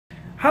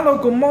Hello,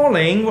 good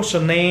morning. What's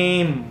your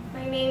name?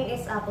 My name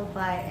is Apple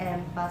Pie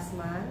M.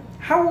 Pasman.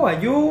 How old are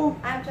you?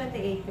 I'm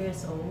 28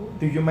 years old.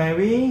 Do you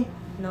marry?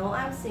 No,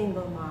 I'm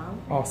single mom.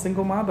 Or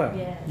single mother?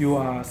 Yes. You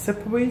are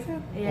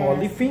separated or Yes.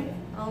 living?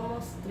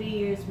 Almost 3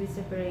 years we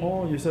separated.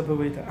 Oh, you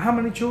separated. How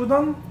many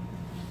children?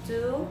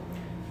 2.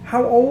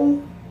 How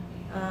old?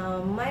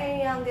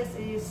 My youngest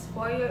is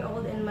 4 years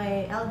old and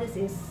my eldest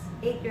is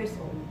 8 years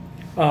old.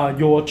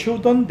 Your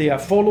children, they are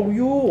follow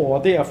you or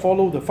they are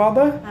follow the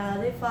father?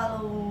 They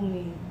follow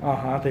me.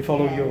 They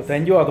follow you. Yes.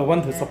 Then you are the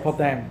one to Yes. support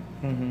them.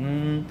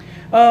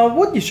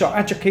 What is your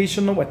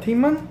educational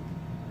attainment?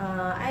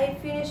 I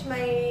finished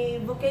my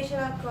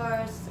vocational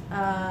course,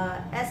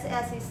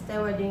 SSC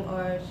stewarding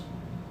or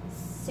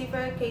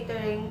seafarer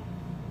catering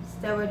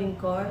stewarding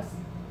course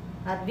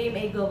at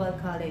VMA Global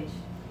College.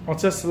 Or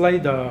just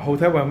like the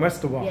hotel and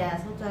restaurant?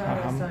 Yes, hotel and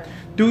restaurant.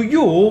 Do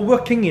you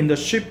working in the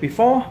ship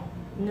before?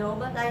 No,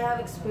 but I have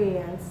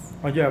experience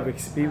Or you have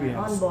experience?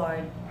 on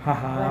board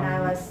when I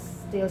was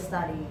still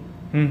studying.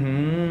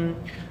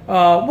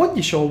 What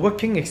is your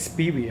working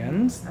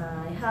experience?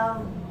 I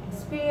have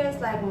experience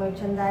like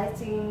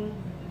merchandising,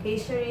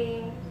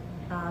 catering,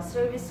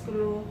 service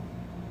crew.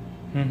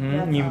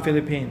 That's In all.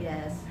 Philippines?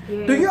 Yes.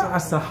 Here Do in you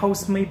Philippines. as a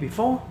housemaid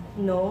before?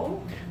 No.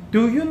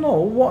 Do you know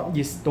what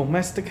is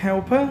domestic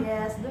helper?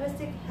 Yes,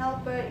 domestic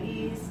helper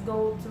is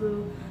go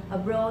to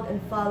abroad and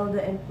follow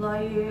the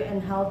employer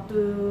and how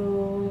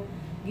to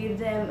give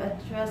them a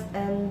trust,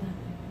 and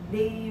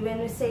when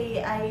we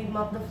say I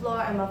mop the floor,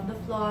 I mop the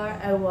floor,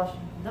 I wash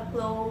the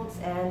clothes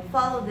and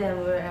follow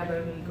them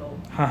wherever we go.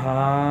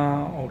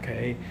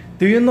 Okay.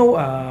 Do you know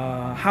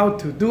how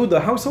to do the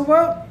household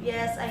work?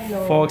 Yes, I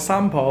know. For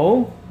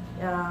example?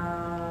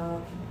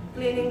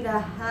 Cleaning the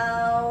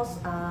house,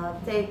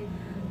 take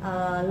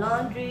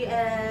laundry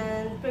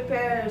and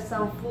prepare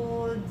some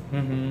food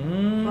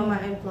for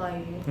my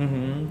employee.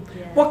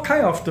 Yes. What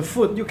kind of the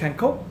food you can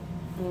cook?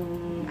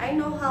 I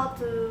know how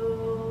to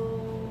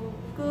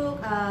cook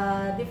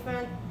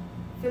different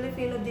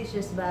Filipino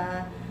dishes,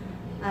 but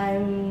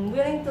I'm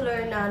willing to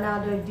learn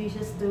another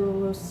dishes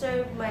to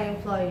serve my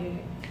employee.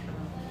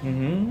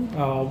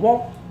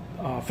 What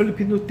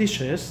Filipino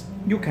dishes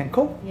you can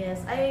cook?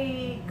 Yes,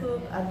 I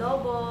cook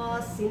adobo,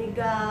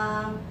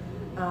 sinigang,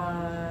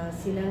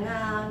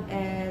 sinangag,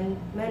 and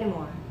many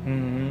more.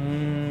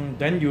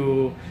 Then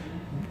you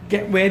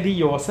get ready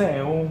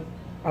yourself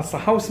as a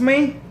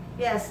housemaid?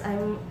 Yes,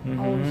 I'm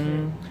always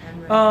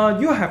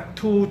ready. You have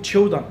 2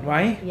 children,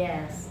 right?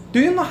 Yes. Do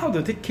you know how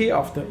to take care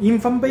of the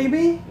infant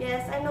baby?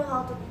 Yes, I know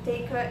how to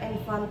take care of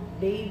infant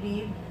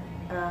baby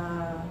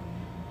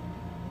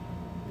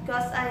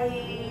because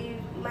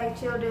my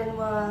children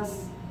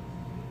was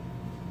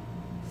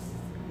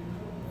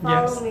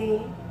follow Yes. me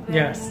when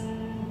Yes.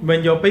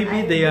 When your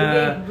baby I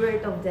gave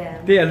birth of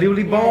them. they are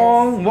newly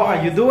born, Yes, what are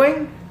you yes. doing?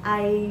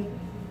 I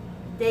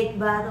take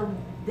bath of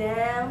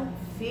them,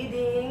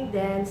 feeding,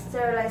 then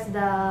sterilize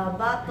the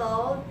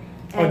bottle.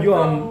 Or and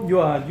you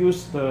are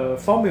use the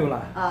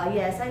formula?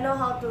 Yes, I know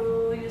how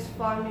to use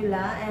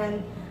formula,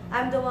 and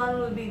I'm the one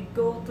who will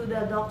go to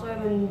the doctor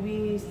when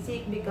we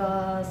sick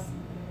because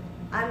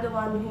I'm the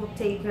one who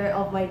take care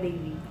of my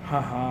baby.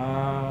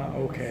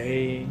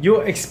 Okay.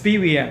 Your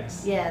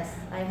experience. Yes,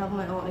 I have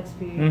my own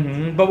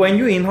experience. But when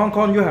you're in Hong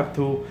Kong, you have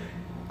to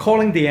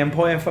calling the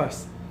employer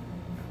first.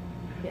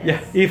 Yes. Yeah,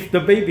 if the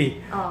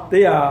baby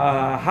they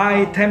are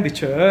high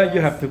temperature,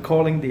 you Yes. have to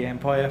calling the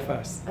employer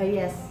first.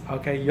 Yes.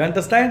 Okay, you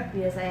understand?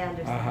 Yes, I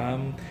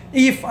understand.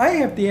 If I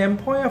have the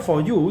employer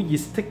for you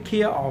is take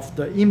care of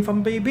the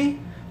infant baby,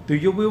 do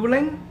you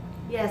willing?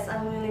 Yes,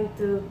 I'm willing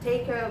to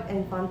take care of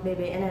infant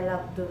baby, and I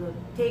love to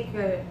take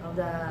care of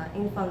the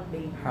infant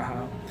baby.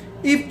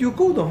 If you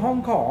go to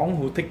Hong Kong,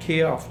 who take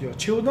care of your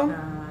children?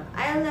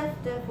 I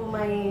left them for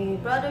my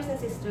brothers and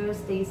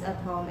sisters stays at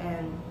home,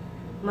 and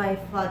my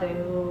father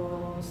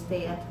who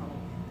stay at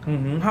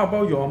home. How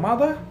about your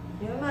mother?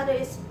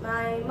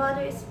 My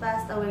mother is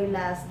passed away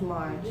last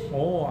March.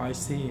 Oh, I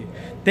see.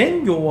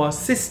 Then your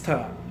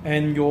sister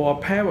and your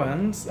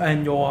parents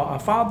and your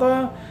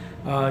father,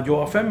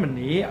 your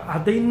family,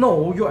 they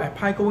know you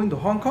apply going to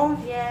Hong Kong?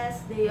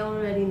 Yes, they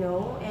already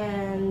know,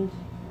 and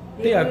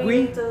They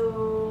agree? willing to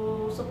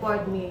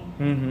support me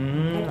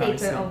and I take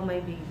care see. of my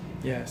baby.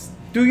 Yes.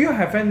 Do you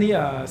have any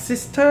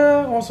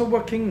sister also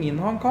working in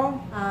Hong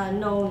Kong?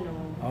 No.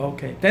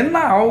 Okay. Then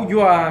now you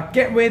are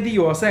get ready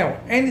yourself.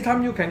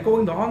 Anytime you can go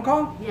into Hong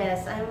Kong?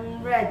 Yes, I'm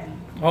ready.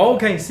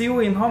 Okay. See you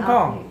in Hong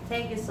Kong. Okay.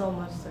 Thank you so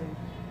much, sir.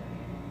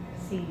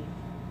 See you.